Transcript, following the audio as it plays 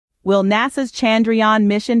Will NASA's Chandrayaan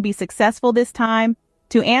mission be successful this time?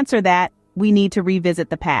 To answer that, we need to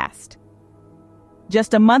revisit the past.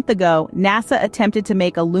 Just a month ago, NASA attempted to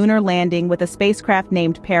make a lunar landing with a spacecraft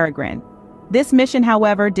named Peregrine. This mission,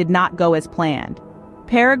 however, did not go as planned.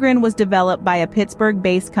 Peregrine was developed by a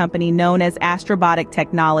Pittsburgh-based company known as Astrobotic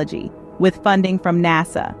Technology, with funding from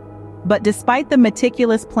NASA. But despite the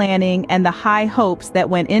meticulous planning and the high hopes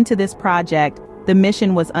that went into this project, the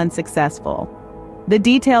mission was unsuccessful. The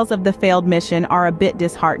details of the failed mission are a bit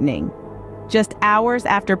disheartening. Just hours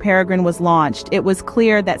after Peregrine was launched, it was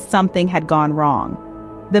clear that something had gone wrong.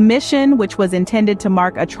 The mission, which was intended to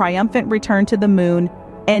mark a triumphant return to the moon,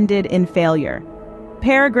 ended in failure.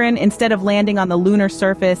 Peregrine, instead of landing on the lunar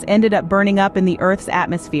surface, ended up burning up in the Earth's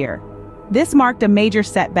atmosphere. This marked a major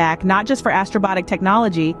setback not just for astrobotic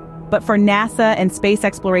technology, but for NASA and space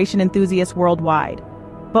exploration enthusiasts worldwide.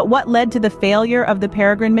 But what led to the failure of the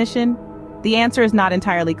Peregrine mission? The answer is not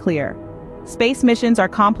entirely clear. Space missions are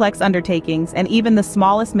complex undertakings, and even the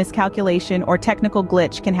smallest miscalculation or technical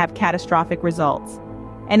glitch can have catastrophic results.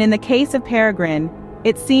 And in the case of Peregrine,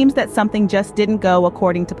 it seems that something just didn't go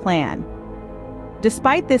according to plan.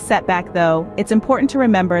 Despite this setback, though, it's important to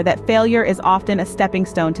remember that failure is often a stepping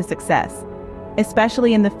stone to success,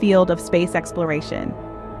 especially in the field of space exploration.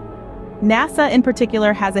 NASA in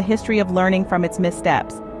particular has a history of learning from its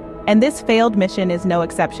missteps, and this failed mission is no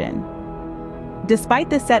exception. Despite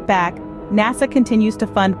this setback, NASA continues to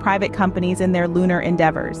fund private companies in their lunar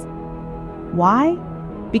endeavors. Why?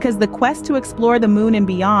 Because the quest to explore the moon and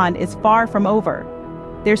beyond is far from over.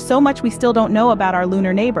 There's so much we still don't know about our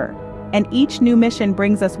lunar neighbor, and each new mission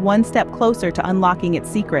brings us one step closer to unlocking its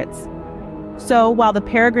secrets. So, while the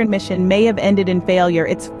Peregrine mission may have ended in failure,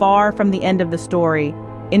 it's far from the end of the story.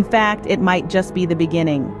 In fact, it might just be the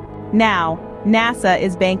beginning. Now, NASA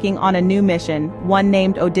is banking on a new mission, one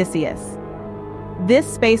named Odysseus.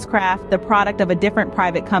 This spacecraft, the product of a different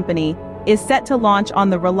private company, is set to launch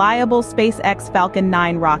on the reliable SpaceX Falcon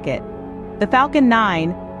 9 rocket. The Falcon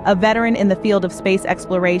 9, a veteran in the field of space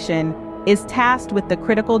exploration, is tasked with the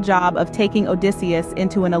critical job of taking Odysseus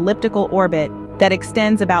into an elliptical orbit that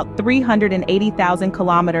extends about 380,000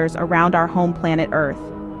 kilometers around our home planet Earth.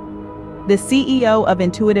 The CEO of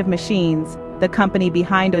Intuitive Machines, the company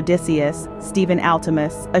behind Odysseus, Stephen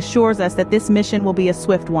Altimus, assures us that this mission will be a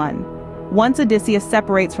swift one. Once Odysseus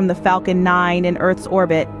separates from the Falcon 9 in Earth's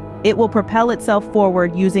orbit, it will propel itself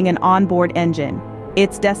forward using an onboard engine.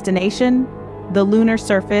 Its destination? The lunar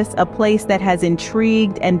surface, a place that has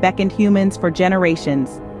intrigued and beckoned humans for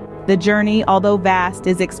generations. The journey, although vast,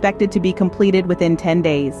 is expected to be completed within 10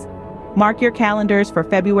 days. Mark your calendars for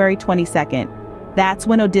February 22nd. That's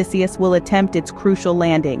when Odysseus will attempt its crucial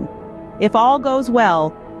landing. If all goes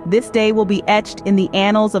well, this day will be etched in the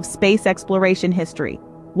annals of space exploration history.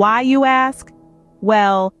 Why, you ask?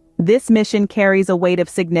 Well, this mission carries a weight of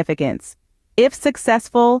significance. If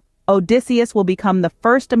successful, Odysseus will become the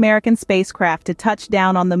first American spacecraft to touch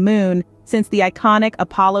down on the moon since the iconic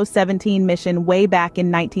Apollo 17 mission way back in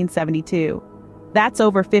 1972. That's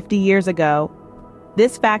over 50 years ago.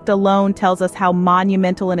 This fact alone tells us how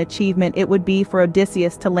monumental an achievement it would be for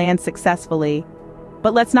Odysseus to land successfully.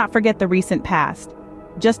 But let's not forget the recent past.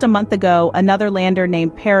 Just a month ago, another lander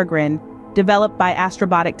named Peregrine, developed by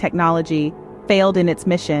Astrobotic Technology, failed in its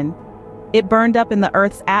mission. It burned up in the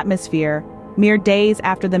Earth's atmosphere, mere days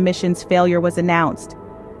after the mission's failure was announced.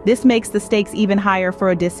 This makes the stakes even higher for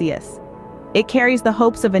Odysseus. It carries the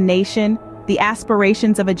hopes of a nation, the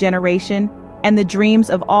aspirations of a generation, and the dreams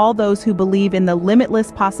of all those who believe in the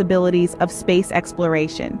limitless possibilities of space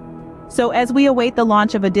exploration. So as we await the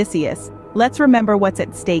launch of Odysseus, let's remember what's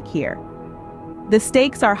at stake here. The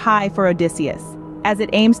stakes are high for Odysseus, as it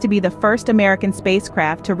aims to be the first American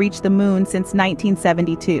spacecraft to reach the moon since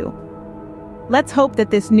 1972. Let's hope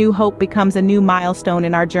that this new hope becomes a new milestone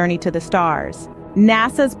in our journey to the stars.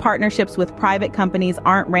 NASA's partnerships with private companies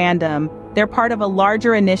aren't random. They're part of a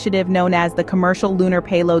larger initiative known as the Commercial Lunar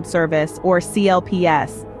Payload Service, or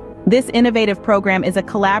CLPS. This innovative program is a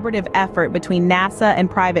collaborative effort between NASA and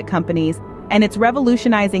private companies, and it's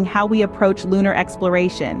revolutionizing how we approach lunar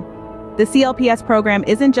exploration. The CLPS program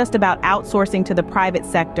isn't just about outsourcing to the private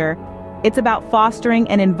sector, it's about fostering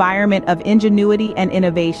an environment of ingenuity and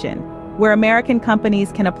innovation, where American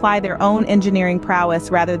companies can apply their own engineering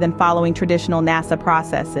prowess rather than following traditional NASA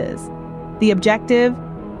processes. The objective?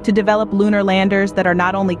 To develop lunar landers that are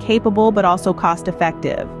not only capable but also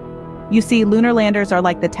cost-effective. You see, lunar landers are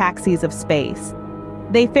like the taxis of space.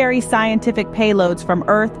 They ferry scientific payloads from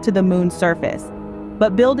Earth to the moon's surface.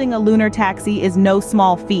 But building a lunar taxi is no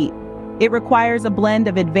small feat. It requires a blend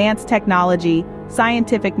of advanced technology,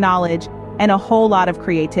 scientific knowledge, and a whole lot of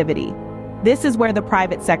creativity. This is where the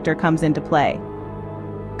private sector comes into play.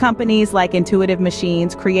 Companies like Intuitive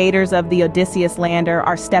Machines, creators of the Odysseus lander,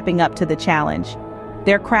 are stepping up to the challenge.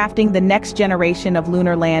 They're crafting the next generation of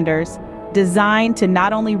lunar landers, designed to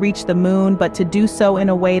not only reach the moon but to do so in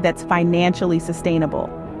a way that's financially sustainable.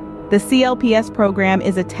 The CLPS program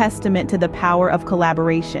is a testament to the power of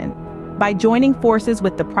collaboration. By joining forces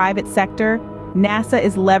with the private sector, NASA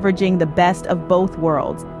is leveraging the best of both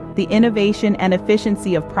worlds, the innovation and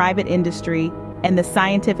efficiency of private industry and the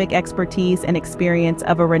scientific expertise and experience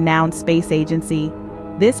of a renowned space agency.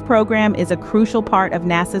 This program is a crucial part of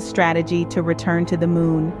NASA's strategy to return to the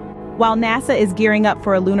moon. While NASA is gearing up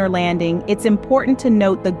for a lunar landing, it's important to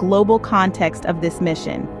note the global context of this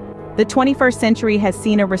mission. The 21st century has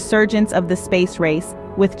seen a resurgence of the space race,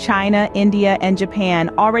 with China, India, and Japan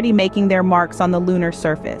already making their marks on the lunar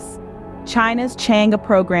surface. China's Chang'e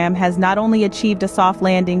program has not only achieved a soft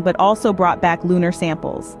landing but also brought back lunar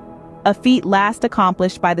samples, a feat last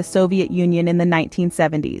accomplished by the Soviet Union in the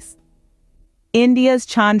 1970s. India's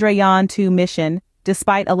Chandrayaan-2 mission,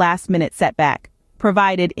 despite a last-minute setback,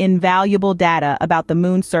 provided invaluable data about the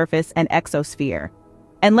moon's surface and exosphere.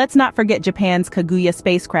 And let's not forget Japan's Kaguya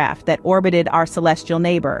spacecraft that orbited our celestial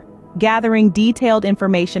neighbor, gathering detailed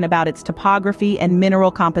information about its topography and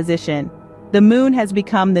mineral composition. The moon has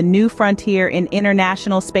become the new frontier in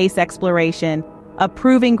international space exploration, a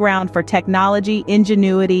proving ground for technology,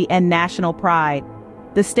 ingenuity, and national pride.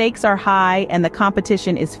 The stakes are high and the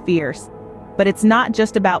competition is fierce. But it's not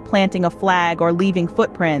just about planting a flag or leaving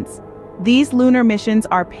footprints. These lunar missions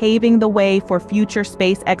are paving the way for future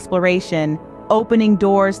space exploration, opening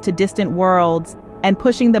doors to distant worlds, and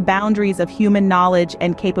pushing the boundaries of human knowledge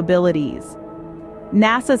and capabilities.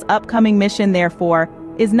 NASA's upcoming mission, therefore,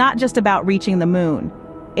 is not just about reaching the moon.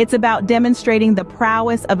 It's about demonstrating the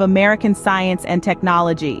prowess of American science and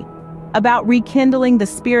technology, about rekindling the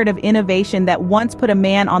spirit of innovation that once put a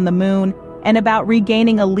man on the moon, and about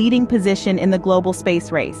regaining a leading position in the global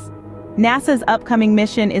space race. NASA's upcoming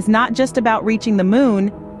mission is not just about reaching the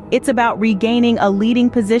moon, it's about regaining a leading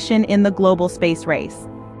position in the global space race.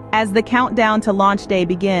 As the countdown to launch day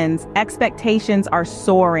begins, expectations are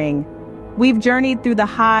soaring. We've journeyed through the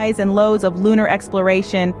highs and lows of lunar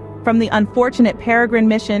exploration, from the unfortunate Peregrine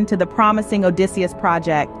mission to the promising Odysseus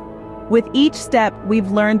project. With each step,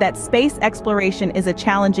 we've learned that space exploration is a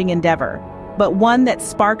challenging endeavor, but one that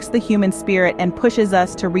sparks the human spirit and pushes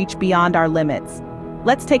us to reach beyond our limits.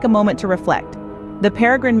 Let's take a moment to reflect. The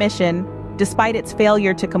Peregrine mission, despite its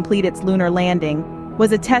failure to complete its lunar landing,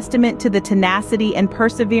 was a testament to the tenacity and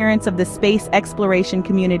perseverance of the space exploration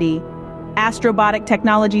community. Astrobotic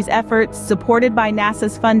Technologies' efforts, supported by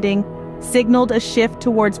NASA's funding, signaled a shift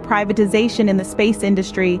towards privatization in the space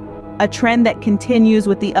industry, a trend that continues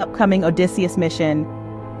with the upcoming Odysseus mission.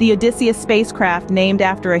 The Odysseus spacecraft, named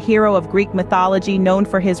after a hero of Greek mythology known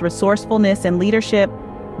for his resourcefulness and leadership,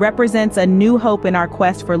 represents a new hope in our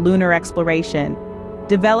quest for lunar exploration.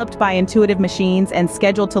 Developed by Intuitive Machines and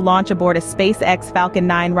scheduled to launch aboard a SpaceX Falcon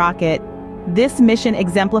 9 rocket, this mission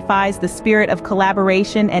exemplifies the spirit of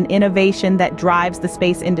collaboration and innovation that drives the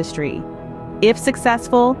space industry. If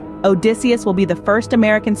successful, Odysseus will be the first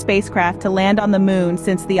American spacecraft to land on the moon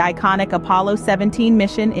since the iconic Apollo 17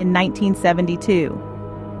 mission in 1972.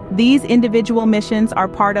 These individual missions are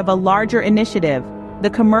part of a larger initiative, the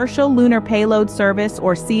Commercial Lunar Payload Service,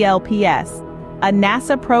 or CLPS, a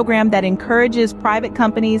NASA program that encourages private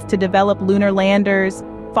companies to develop lunar landers,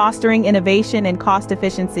 fostering innovation and cost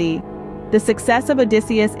efficiency. The success of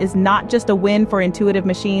Odysseus is not just a win for Intuitive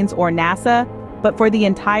Machines or NASA, but for the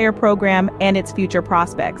entire program and its future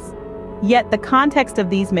prospects. Yet the context of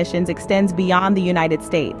these missions extends beyond the United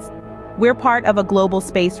States. We're part of a global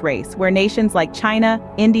space race where nations like China,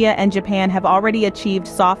 India, and Japan have already achieved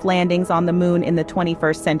soft landings on the moon in the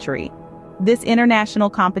 21st century. This international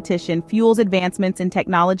competition fuels advancements in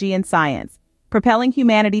technology and science, propelling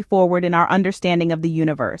humanity forward in our understanding of the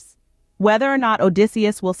universe. Whether or not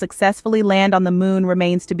Odysseus will successfully land on the moon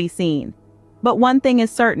remains to be seen. But one thing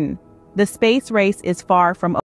is certain: the space race is far from over.